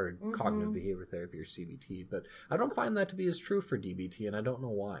certainly heard cognitive behavior therapy or CBT. But I don't find that to be as true for DBT, and I don't know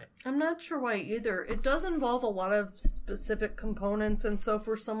why. I'm not sure why either. It does involve a lot of specific components, and so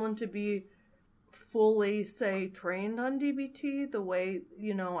for someone to be fully, say, trained on DBT, the way,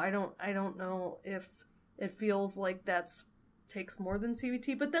 I don't know if it feels like takes more than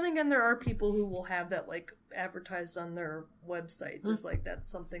CBT. But then again, there are people who will have that, like, advertised on their websites as like that's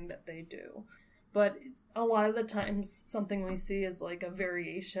something that they do. But a lot of the times, something we see is like a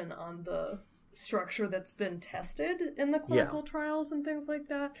variation on the structure that's been tested in the clinical trials and things like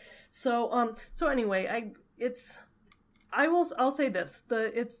that. So anyway, I'll say this: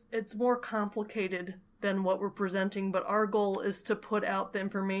 it's more complicated than what we're presenting, but our goal is to put out the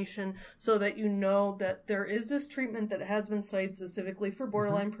information so that you know that there is this treatment that has been studied specifically for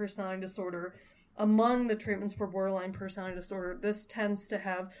borderline personality disorder. Among the treatments for borderline personality disorder, this tends to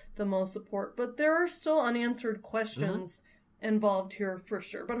have the most support, but there are still unanswered questions involved here for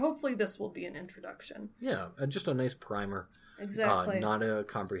sure. But hopefully this will be an introduction. Yeah, just a nice primer. Exactly. Not a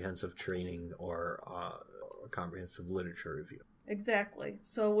comprehensive training or a comprehensive literature review. Exactly.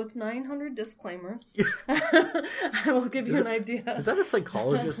 So with 900 disclaimers, I will give you an idea. Is that a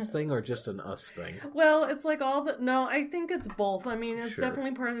psychologist thing or just an us thing? Well, it's like no, I think it's both. I mean, it's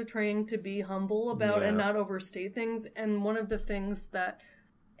definitely part of the training to be humble about and not overstate things. And one of the things that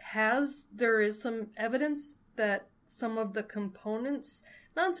there is some evidence that some of the components,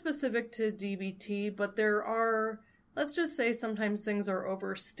 not specific to DBT, but there are, let's just say sometimes things are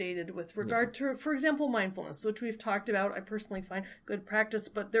overstated with regard to, for example, mindfulness, which we've talked about. I personally find good practice,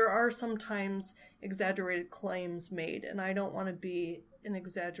 but there are sometimes exaggerated claims made, and I don't want to be an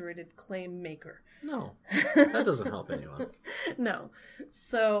exaggerated claim maker. No, that doesn't help anyone. No.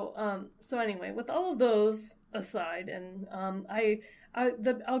 So anyway, with all of those aside, and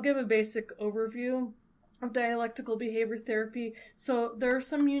I'll give a basic overview of dialectical behavior therapy. So there are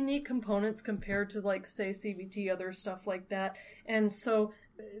some unique components compared to, like, say, CBT, other stuff like that. And so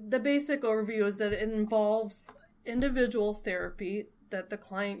the basic overview is that it involves individual therapy that the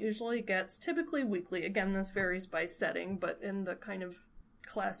client usually gets, typically weekly. Again, this varies by setting, but in the kind of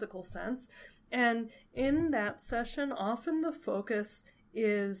classical sense. And in that session, often the focus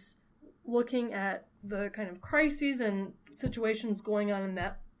is looking at the kind of crises and situations going on in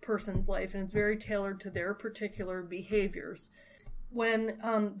that person's life, and it's very tailored to their particular behaviors. When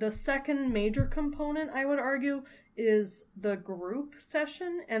the second major component, I would argue, is the group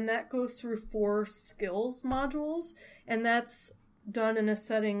session, and that goes through 4 skills modules, and that's done in a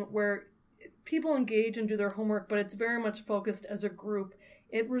setting where people engage and do their homework, but it's very much focused as a group.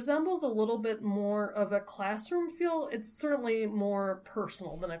 It resembles a little bit more of a classroom feel. It's certainly more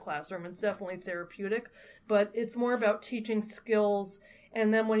personal than a classroom. It's definitely therapeutic, but it's more about teaching skills.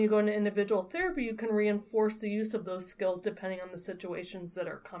 And then when you go into individual therapy, you can reinforce the use of those skills depending on the situations that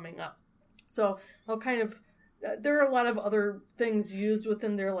are coming up. So there are a lot of other things used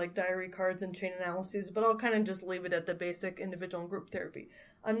within there, like diary cards and chain analyses, but I'll kind of just leave it at the basic individual and group therapy.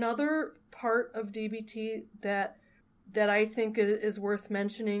 Another part of DBT that I think is worth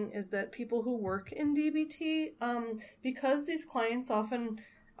mentioning is that people who work in DBT, because these clients often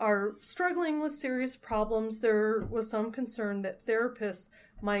are struggling with serious problems, there was some concern that therapists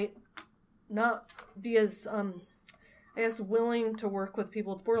might not be as willing to work with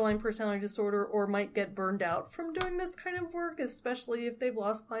people with borderline personality disorder, or might get burned out from doing this kind of work, especially if they've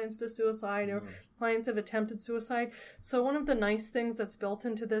lost clients to suicide or clients have attempted suicide. So one of the nice things that's built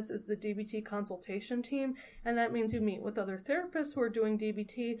into this is the DBT consultation team, and that means you meet with other therapists who are doing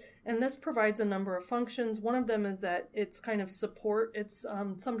DBT, and this provides a number of functions. One of them is that it's kind of support. It's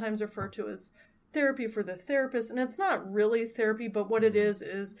sometimes referred to as therapy for the therapist, and it's not really therapy, but what it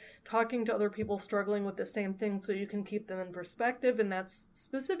is talking to other people struggling with the same thing so you can keep them in perspective, and that's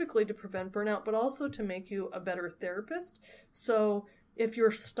specifically to prevent burnout, but also to make you a better therapist. So if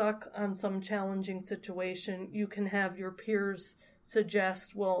you're stuck on some challenging situation, you can have your peers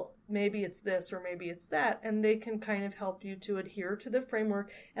suggest, well, maybe it's this or maybe it's that, and they can kind of help you to adhere to the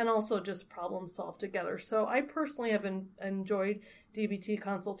framework and also just problem solve together. So I personally have enjoyed DBT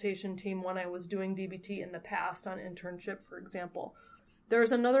consultation team when I was doing DBT in the past on internship, for example.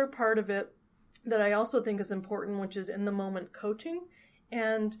 There's another part of it that I also think is important, which is in the moment coaching,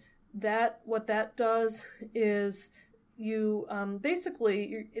 and what that does is you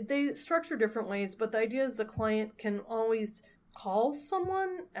they structure different ways, but the idea is the client can always call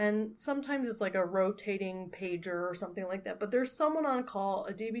someone, and sometimes it's like a rotating pager or something like that, but there's someone on call,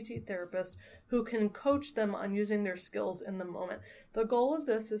 a DBT therapist, who can coach them on using their skills in the moment. The goal of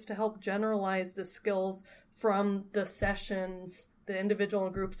this is to help generalize the skills from the sessions, the individual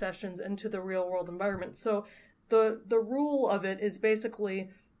and group sessions, into the real world environment. So the rule of it is basically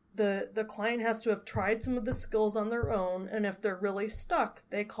the client has to have tried some of the skills on their own, and if they're really stuck,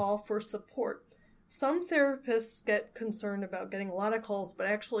 they call for support. Some therapists get concerned about getting a lot of calls, but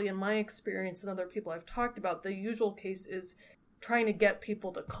actually in my experience and other people I've talked about, the usual case is trying to get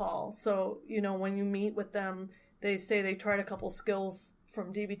people to call. So, when you meet with them, they say they tried a couple skills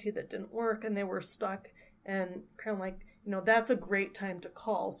from DBT that didn't work and they were stuck, and kind of like, that's a great time to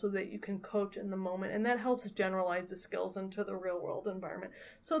call so that you can coach in the moment, and that helps generalize the skills into the real world environment.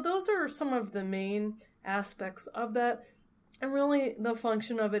 So those are some of the main aspects of that. And really, the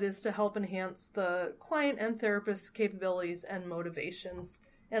function of it is to help enhance the client and therapist's capabilities and motivations.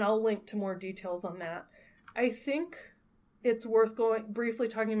 And I'll link to more details on that. I think it's worth briefly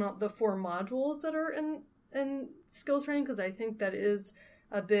talking about the 4 modules that are in skills training, because I think that is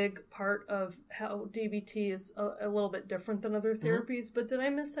a big part of how DBT is a little bit different than other therapies. Mm-hmm. But did I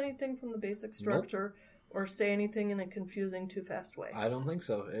miss anything from the basic structure? Nope. Or say anything in a confusing, too fast way? I don't think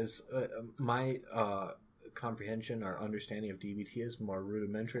so. My comprehension or understanding of DBT is more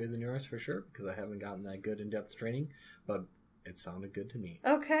rudimentary than yours, for sure, because I haven't gotten that good in-depth training, but it sounded good to me.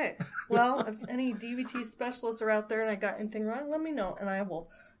 Okay. Well, if any DBT specialists are out there and I got anything wrong, let me know and I will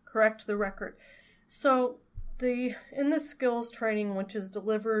correct the record. So in the skills training, which is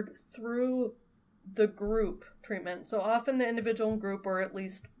delivered through the group treatment, so often the individual and group, or at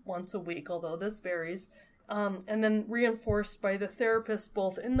least once a week, although this varies, and then reinforced by the therapist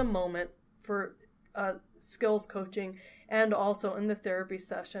both in the moment for skills coaching and also in the therapy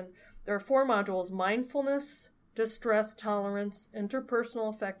session. There are 4 modules: mindfulness, distress tolerance,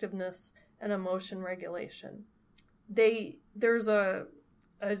 interpersonal effectiveness, and emotion regulation. There's a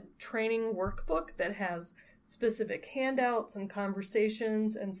training workbook that has specific handouts and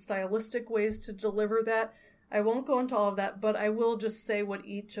conversations and stylistic ways to deliver that. I won't go into all of that, but I will just say what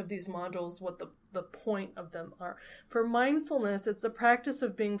each of these modules, what the point of them are. For mindfulness, it's a practice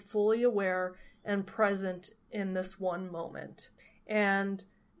of being fully aware and present in this one moment. And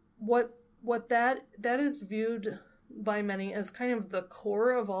what that is viewed by many as kind of the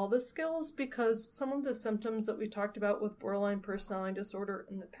core of all the skills, because some of the symptoms that we talked about with borderline personality disorder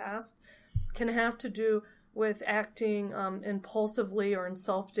in the past can have to do with acting impulsively or in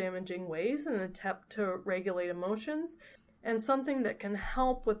self-damaging ways in an attempt to regulate emotions. And something that can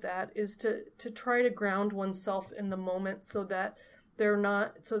help with that is to try to ground oneself in the moment, so that they're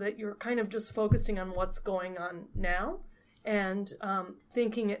not, so that you're kind of just focusing on what's going on now and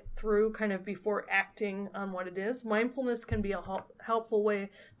thinking it through kind of before acting on what it is. Mindfulness can be a helpful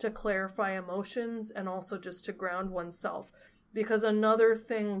way to clarify emotions and also just to ground oneself. Because another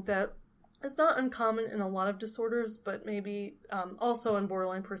thing that is not uncommon in a lot of disorders, but maybe also in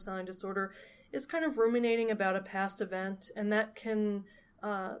borderline personality disorder, is kind of ruminating about a past event, and that can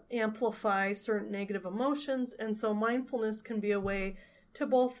amplify certain negative emotions. And so mindfulness can be a way to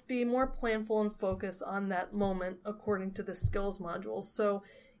both be more planful and focus on that moment according to the skills module. So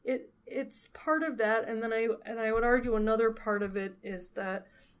it's part of that. And then I would argue another part of it is that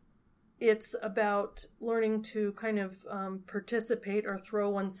it's about learning to kind of participate or throw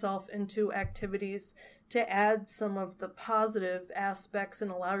oneself into activities to add some of the positive aspects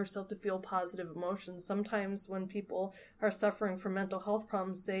and allow yourself to feel positive emotions. Sometimes when people are suffering from mental health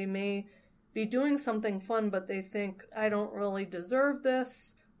problems, they may be doing something fun, but they think, I don't really deserve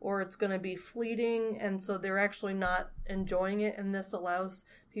this, or it's going to be fleeting, and so they're actually not enjoying it, and this allows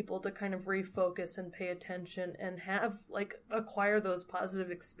people to kind of refocus and pay attention and acquire those positive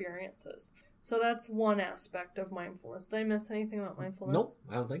experiences. So that's one aspect of mindfulness. Did I miss anything about mindfulness? Nope,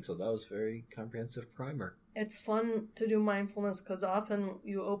 I don't think so. That was a very comprehensive primer. It's fun to do mindfulness because often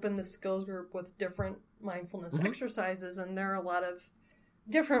you open the skills group with different mindfulness exercises, and there are a lot of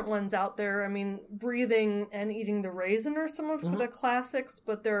different ones out there. I mean, breathing and eating the raisin are some of the classics,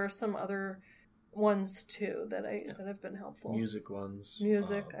 but there are some other ones too that have been helpful. Music ones.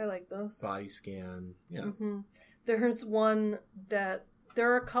 I like those. Body scan. Yeah. There's one that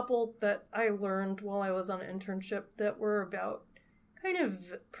there are a couple that I learned while I was on an internship that were about kind of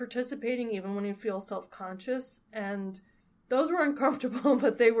participating even when you feel self-conscious, and those were uncomfortable,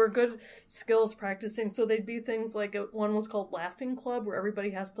 but they were good skills practicing. So they'd be things like one was called Laughing Club, where everybody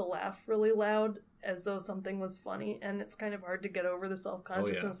has to laugh really loud as though something was funny. And it's kind of hard to get over the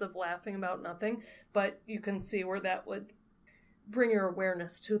self-consciousness of laughing about nothing. But you can see where that would bring your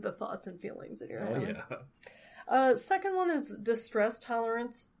awareness to the thoughts and feelings that you're having. Second one is distress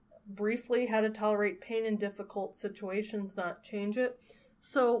tolerance. Briefly, how to tolerate pain in difficult situations, not change it.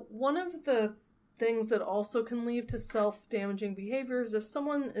 So one of the things that also can lead to self-damaging behaviors, if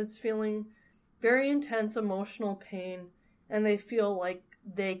someone is feeling very intense emotional pain and they feel like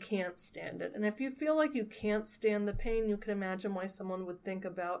they can't stand it. And if you feel like you can't stand the pain, you can imagine why someone would think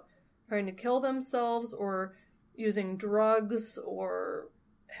about trying to kill themselves or using drugs or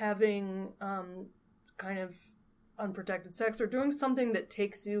having kind of unprotected sex or doing something that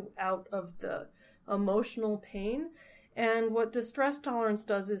takes you out of the emotional pain. And what distress tolerance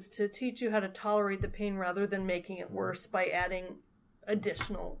does is to teach you how to tolerate the pain rather than making it worse by adding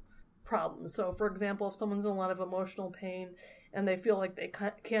additional problems. So, for example, if someone's in a lot of emotional pain and they feel like they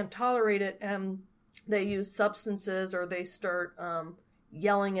can't tolerate it and they use substances or they start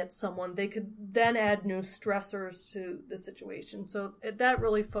yelling at someone, they could then add new stressors to the situation. So that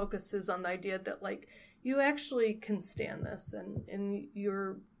really focuses on the idea that, like, you actually can stand this and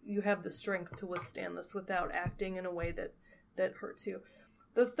you have the strength to withstand this without acting in a way that hurts you.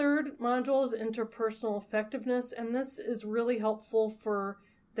 The third module is interpersonal effectiveness, and this is really helpful for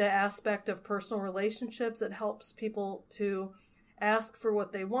the aspect of personal relationships. It helps people to ask for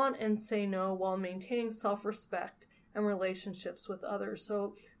what they want and say no while maintaining self-respect and relationships with others.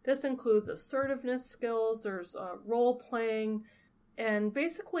 So this includes assertiveness skills, there's role-playing, and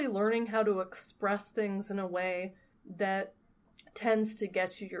basically learning how to express things in a way that tends to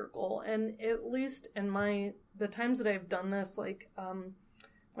get you your goal. And at least in the times that I've done this, like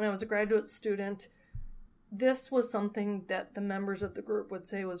when I was a graduate student, this was something that the members of the group would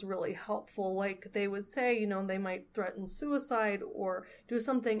say was really helpful. Like they would say, they might threaten suicide or do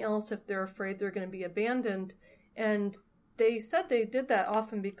something else if they're afraid they're going to be abandoned. And they said they did that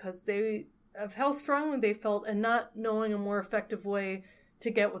often because of how strongly they felt and not knowing a more effective way to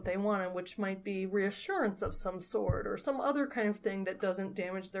get what they wanted, which might be reassurance of some sort or some other kind of thing that doesn't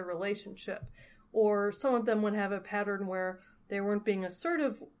damage their relationship. Or some of them would have a pattern where they weren't being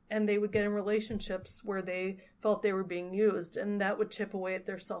assertive and they would get in relationships where they felt they were being used, and that would chip away at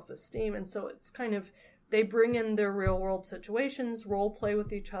their self-esteem. And so it's kind of, they bring in their real world situations, role play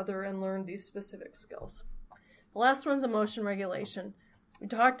with each other, and learn these specific skills. The last one's emotion regulation. We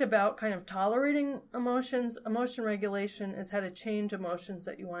talked about kind of tolerating emotions. Emotion regulation is how to change emotions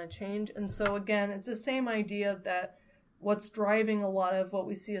that you want to change. And so again, it's the same idea that what's driving a lot of what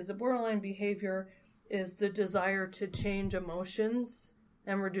we see as a borderline behavior is the desire to change emotions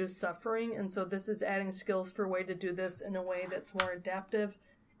and reduce suffering. And so this is adding skills for a way to do this in a way that's more adaptive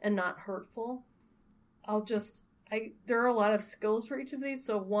and not hurtful. There are a lot of skills for each of these.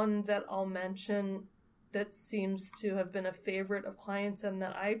 So one that I'll mention that seems to have been a favorite of clients and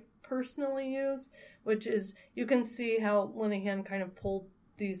that I personally use, which is, you can see how Linehan kind of pulled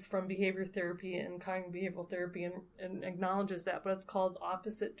these from behavior therapy and cognitive behavioral therapy and acknowledges that, but it's called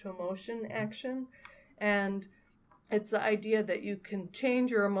opposite to emotion action. And it's the idea that you can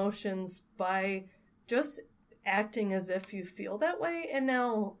change your emotions by just acting as if you feel that way. And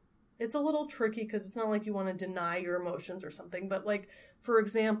now it's a little tricky because it's not like you want to deny your emotions or something, but like, for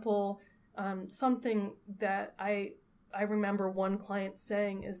example, something that I remember one client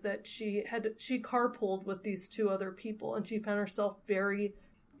saying is that she carpooled with these two other people, and she found herself very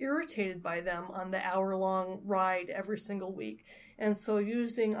irritated by them on the hour-long ride every single week. And so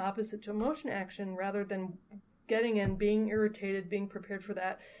using opposite to emotion action, rather than getting in, being irritated, being prepared for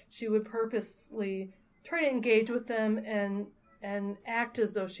that, she would purposely try to engage with them and act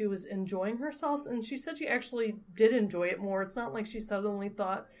as though she was enjoying herself. And she said she actually did enjoy it more. It's not like she suddenly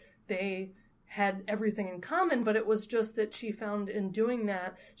thought they had everything in common, but it was just that she found in doing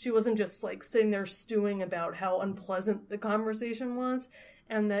that, she wasn't just like sitting there stewing about how unpleasant the conversation was,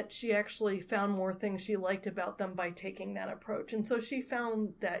 and that she actually found more things she liked about them by taking that approach. And so she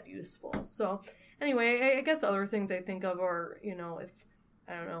found that useful. So anyway, I guess other things I think of are, if,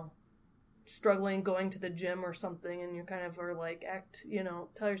 I don't know, struggling going to the gym or something, and you kind of are like,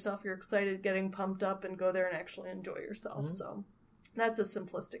 tell yourself you're excited, getting pumped up, and go there and actually enjoy yourself. Mm-hmm. So that's a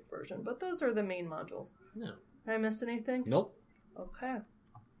simplistic version, but those are the main modules. Yeah. Did I miss anything? Nope. Okay.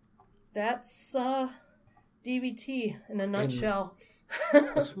 That's DBT in a nutshell.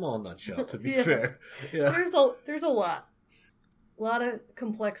 A small nutshell, to be fair. Yeah. There's a lot of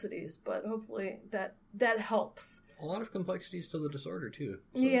complexities, but hopefully that helps. A lot of complexities to the disorder too.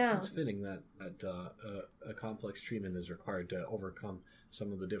 So it's fitting that a complex treatment is required to overcome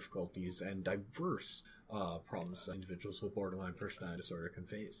some of the difficulties and diverse problems that individuals with borderline personality disorder can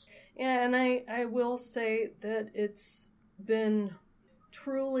face. Yeah, and I will say that it's been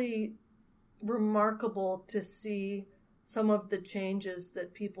truly remarkable to see some of the changes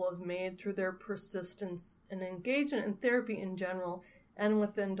that people have made through their persistence and engagement in therapy in general and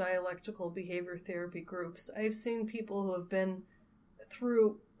within dialectical behavior therapy groups. I've seen people who have been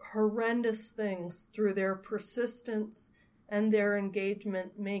through horrendous things through their persistence and their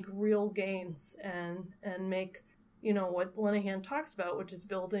engagement make real gains and make, what Linehan talks about, which is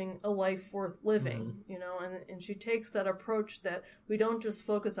building a life worth living, and she takes that approach that we don't just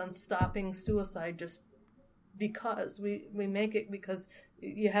focus on stopping suicide just because we make it because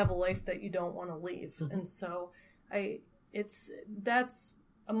you have a life that you don't want to leave. Mm-hmm. And so that's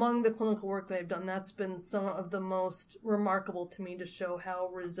among the clinical work that I've done, that's been some of the most remarkable to me, to show how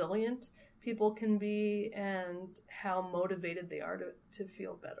resilient people can be and how motivated they are to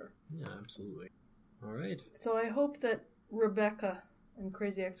feel better. Yeah, absolutely. All right. So I hope that Rebecca and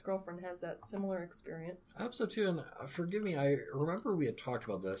Crazy Ex-Girlfriend has that similar experience. I hope so too, and forgive me, I remember we had talked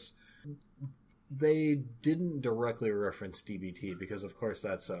about this. They didn't directly reference DBT because, of course,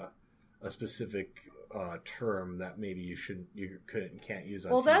 that's a specific term that maybe you can't use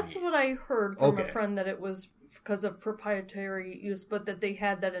on TV. That's what I heard from a friend, that it was because of proprietary use, but that they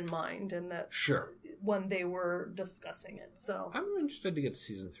had that in mind, and that when they were discussing it. So I'm interested to get to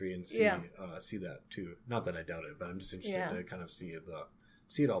season 3 and see that too. Not that I doubt it, but I'm just interested to kind of see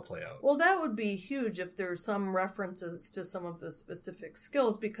it all play out. Well, that would be huge if there's some references to some of the specific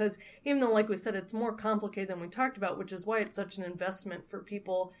skills, because even though, like we said, it's more complicated than we talked about, which is why it's such an investment for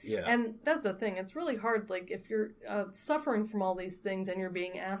people. Yeah. And that's the thing. It's really hard. Like, if you're suffering from all these things and you're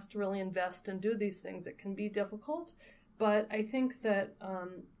being asked to really invest and do these things, it can be difficult. But I think that,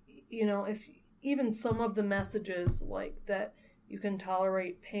 if even some of the messages, like that you can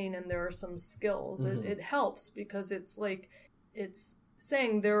tolerate pain and there are some skills, it helps, because it's like, it's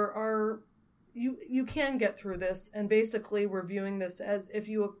saying you can get through this, and basically we're viewing this as, if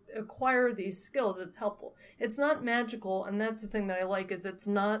you acquire these skills, it's helpful. It's not magical, and that's the thing that I like, is it's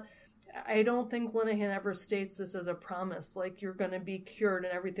not, I don't think Linehan ever states this as a promise, like you're going to be cured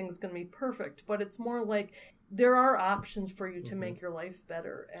and everything's going to be perfect, but it's more like there are options for you to make your life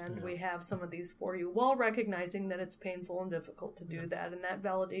better, and we have some of these for you, while recognizing that it's painful and difficult to do that, and that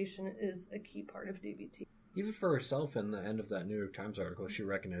validation is a key part of DBT. Even for herself, in the end of that New York Times article, she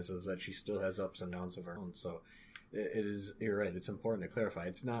recognizes that she still has ups and downs of her own. So it is, you're right, it's important to clarify.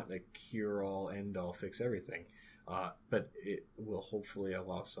 It's not a cure-all, end-all, fix everything. But it will hopefully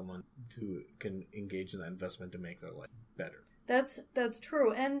allow someone to can engage in that investment to make their life better. That's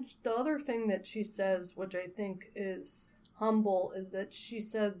true. And the other thing that she says, which I think is humble, is that she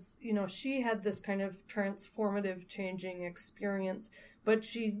says, she had this kind of transformative, changing experience, but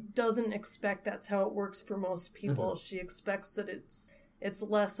she doesn't expect that's how it works for most people. She expects that it's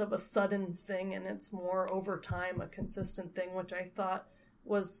less of a sudden thing and it's more over time a consistent thing, which I thought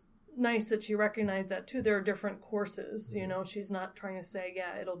was nice that she recognized that too. There are different courses, you know, she's not trying to say,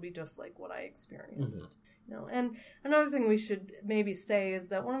 yeah, it'll be just like what I experienced. You know, and another thing we should maybe say is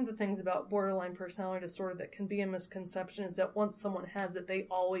that one of the things about borderline personality disorder that can be a misconception is that once someone has it, they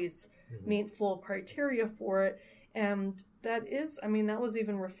always meet full criteria for it. And that is, I mean, that was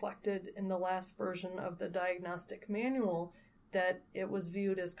even reflected in the last version of the diagnostic manual, that it was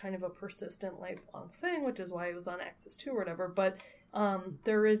viewed as kind of a persistent lifelong thing, which is why it was on Axis 2 or whatever. But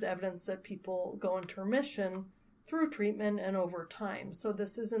there is evidence that people go into remission through treatment and over time. So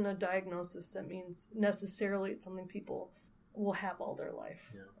this isn't a diagnosis that means necessarily it's something people will have all their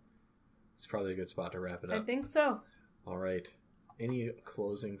life. Yeah. It's probably a good spot to wrap it up. I think so. All right. Any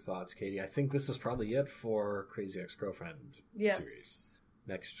closing thoughts, Katie? I think this is probably it for Crazy Ex-Girlfriend series.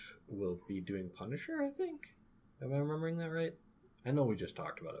 Next, we'll be doing Punisher, I think. Am I remembering that right? I know we just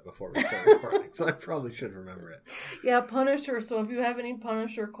talked about it before we started recording, so I probably should remember it. Yeah, Punisher. So if you have any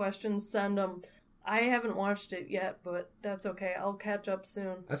Punisher questions, send them. I haven't watched it yet, but that's okay. I'll catch up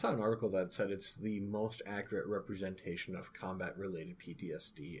soon. I saw an article that said it's the most accurate representation of combat-related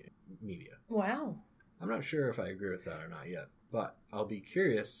PTSD media. Wow. I'm not sure if I agree with that or not yet, but I'll be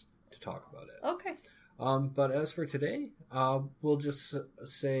curious to talk about it. Okay. But as for today, we'll just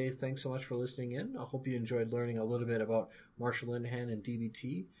say thanks so much for listening in. I hope you enjoyed learning a little bit about Marsha Linehan and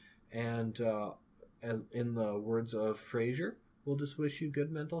DBT. And in the words of Frasier, we'll just wish you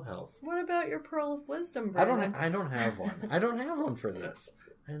good mental health. What about your pearl of wisdom, Brandon? I don't have one. I don't have one for this.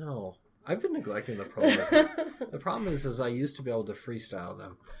 I know. I've been neglecting the pearl of wisdom. The problem is I used to be able to freestyle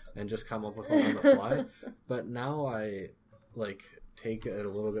them and just come up with one on the fly. But now I, take it a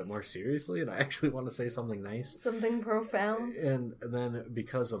little bit more seriously, and I actually want to say something nice. Something profound. And then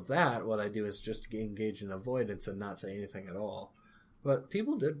because of that, what I do is just engage in avoidance and not say anything at all. But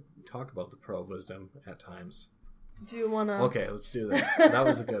people did talk about the pearl of wisdom at times. Do you want to... Okay, let's do this. That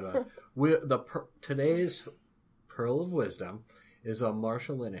was a good one. Today's pearl of wisdom is a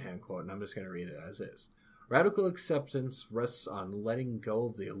Marsha Linehan quote, and I'm just going to read it as is. Radical acceptance rests on letting go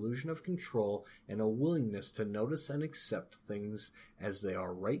of the illusion of control and a willingness to notice and accept things as they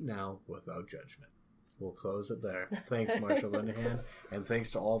are right now without judgment. We'll close it there. Thanks, Marsha Linehan, and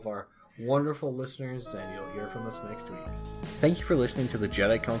thanks to all of our wonderful listeners, and you'll hear from us next week. Thank you for listening to the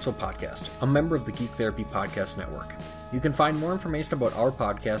Jedi Counsel podcast, a member of the Geek Therapy Podcast Network. You can find more information about our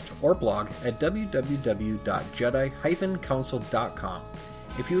podcast or blog at www.jedi-counsel.com.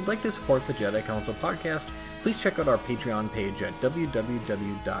 If you would like to support the Jedi Counsel podcast, please check out our Patreon page at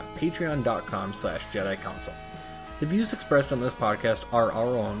www.patreon.com/Jedi Counsel. The views expressed on this podcast are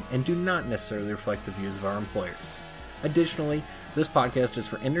our own and do not necessarily reflect the views of our employers. Additionally, this podcast is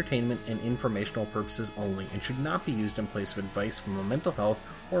for entertainment and informational purposes only and should not be used in place of advice from a mental health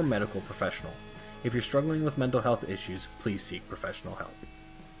or medical professional. If you're struggling with mental health issues, please seek professional help.